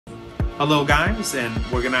Hello guys, and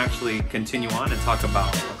we're going to actually continue on and talk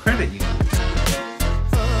about a credit union.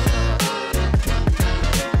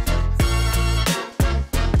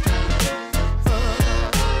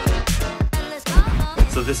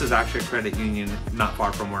 So this is actually a credit union not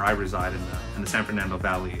far from where I reside in the San Fernando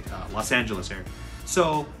Valley, Los Angeles area.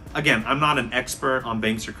 So again, I'm not an expert on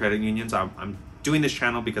banks or credit unions. I'm doing this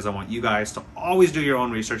channel because I want you guys to always do your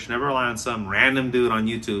own research, never rely on some random dude on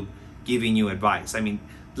YouTube giving you advice. I mean,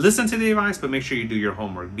 listen to the advice, but make sure you do your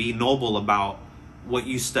homework. Be noble about what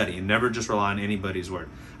you study and never just rely on anybody's word.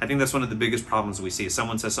 I think that's one of the biggest problems we see. If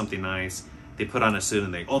someone says something nice, they put on a suit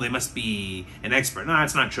and they must be an expert. No,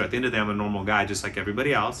 that's not true. At the end of the day, I'm a normal guy just like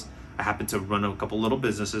everybody else. I happen to run a couple little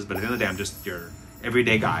businesses, but at the end of the day, I'm just your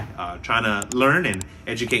everyday guy trying to learn and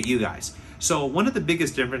educate you guys. So one of the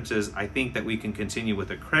biggest differences I think that we can continue with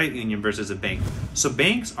a credit union versus a bank. So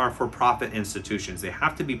banks are for-profit institutions. They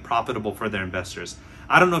have to be profitable for their investors.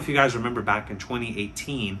 I don't know if you guys remember back in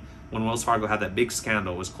 2018 when Wells Fargo had that big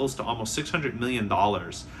scandal. It was close to almost $600 million.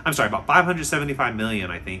 I'm sorry, about $575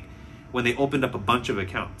 million, I think, when they opened up a bunch of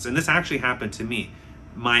accounts. And this actually happened to me.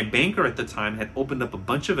 My banker at the time had opened up a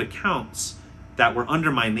bunch of accounts that were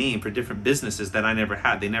under my name for different businesses that I never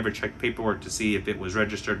had. They never checked paperwork to see if it was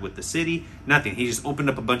registered with the city, nothing. He just opened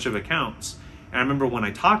up a bunch of accounts. And I remember when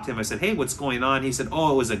I talked to him, I said, hey, what's going on? He said,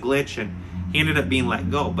 oh, it was a glitch, and he ended up being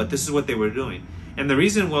let go. But this is what they were doing. And the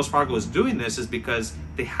reason Wells Fargo is doing this is because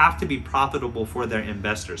they have to be profitable for their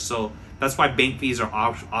investors. So that's why bank fees are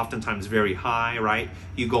oftentimes very high, right?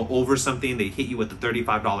 You go over something, they hit you with the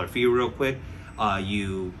 $35 fee real quick.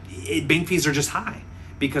 Bank fees are just high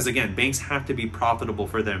because, again, banks have to be profitable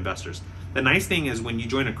for their investors. The nice thing is when you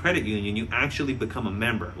join a credit union, you actually become a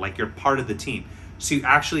member, like you're part of the team. So you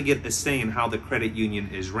actually get a say in how the credit union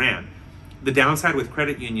is ran. The downside with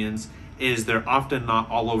credit unions is they're often not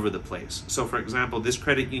all over the place. So for example, this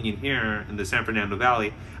credit union here in the San Fernando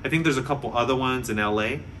Valley, I think there's a couple other ones in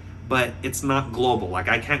LA, but it's not global. Like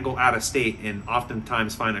I can't go out of state and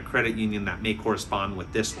oftentimes find a credit union that may correspond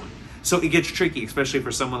with this one. So it gets tricky, especially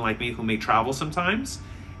for someone like me who may travel sometimes.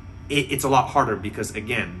 It's a lot harder because,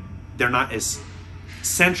 again, they're not as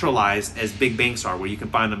centralized as big banks are, where you can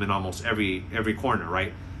find them in almost every corner,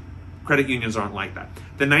 right? Credit unions aren't like that.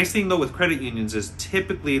 The nice thing though with credit unions is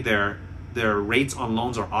typically their rates on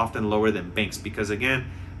loans are often lower than banks because, again,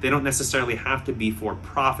 they don't necessarily have to be for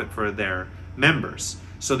profit for their members.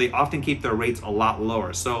 So they often keep their rates a lot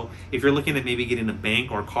lower. So if you're looking at maybe getting a bank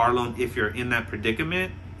or car loan, if you're in that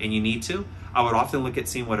predicament and you need to, I would often look at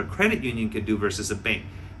seeing what a credit union could do versus a bank.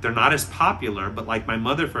 They're not as popular, but like my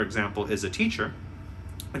mother, for example, is a teacher,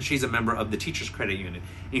 and she's a member of the Teachers Credit Union.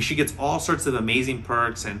 And she gets all sorts of amazing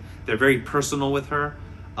perks, and they're very personal with her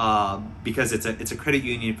because it's a credit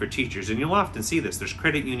union for teachers. And you'll often see this. There's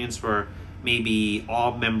credit unions for maybe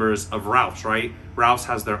all members of Ralph's, right? Ralph's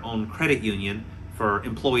has their own credit union for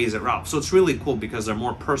employees at Ralph's. So it's really cool because they're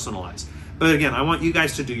more personalized. But again, I want you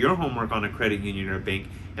guys to do your homework on a credit union or a bank,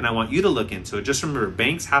 and I want you to look into it. Just remember,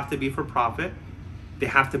 banks have to be for profit. They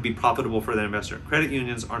have to be profitable for their investor. Credit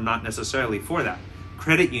unions are not necessarily for that.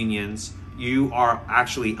 Credit unions, you are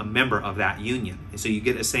actually a member of that union. And so you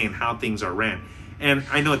get a say in how things are ran. And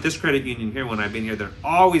I know at this credit union here, when I've been here, they're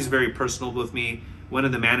always very personal with me. One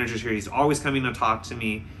of the managers here, he's always coming to talk to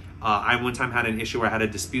me. I one time had an issue where I had to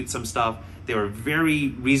dispute some stuff. They were very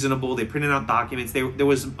reasonable. They printed out documents. There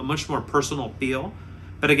was a much more personal feel.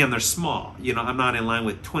 But again, they're small. You know, I'm not in line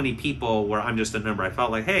with 20 people where I'm just a number. I felt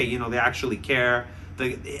like, hey, you know, they actually care.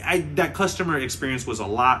 That customer experience was a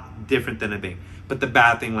lot different than a bank. But the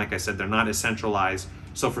bad thing, like I said, they're not as centralized.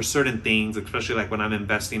 So for certain things, especially like when I'm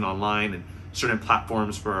investing online and certain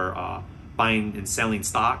platforms for buying and selling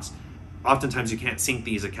stocks, oftentimes you can't sync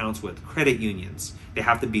these accounts with credit unions. They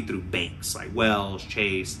have to be through banks like Wells,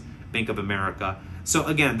 Chase, Bank of America. So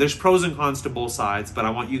again, there's pros and cons to both sides, but I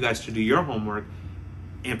want you guys to do your homework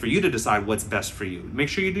and for you to decide what's best for you. Make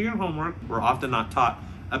sure you do your homework. We're often not taught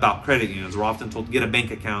about credit unions. We're often told to get a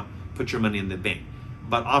bank account, put your money in the bank.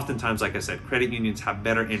 But oftentimes, like I said, credit unions have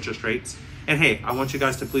better interest rates. And hey, I want you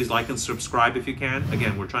guys to please like and subscribe if you can.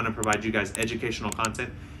 Again, we're trying to provide you guys educational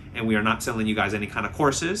content, and we are not selling you guys any kind of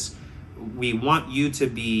courses. We want you to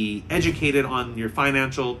be educated on your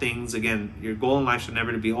financial things. Again, your goal in life should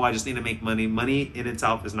never be, oh, I just need to make money. Money in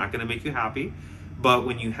itself is not going to make you happy. But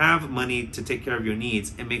when you have money to take care of your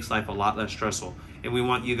needs, it makes life a lot less stressful. And we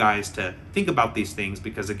want you guys to think about these things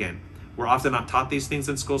because, again, we're often not taught these things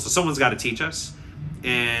in school. So someone's got to teach us.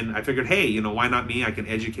 And I figured, hey, you know, why not me? I can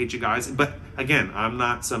educate you guys. But again, I'm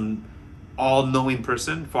not some all-knowing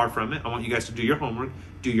person, far from it. I want you guys to do your homework,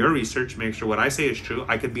 do your research, make sure what I say is true.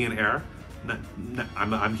 I could be in error.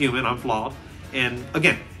 I'm human, I'm flawed. And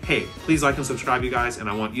again, hey, please like and subscribe, you guys, and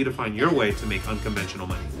I want you to find your way to make unconventional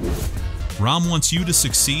money. Ram wants you to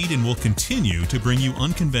succeed and will continue to bring you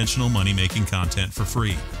unconventional money-making content for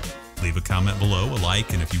free. Leave a comment below, a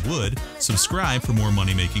like, and if you would, subscribe for more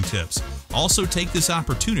money-making tips. Also, take this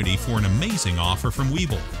opportunity for an amazing offer from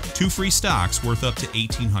Webull. 2 free stocks worth up to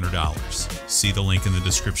 $1,800. See the link in the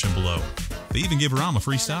description below. They even give Ram a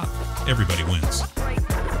free stock. Everybody wins.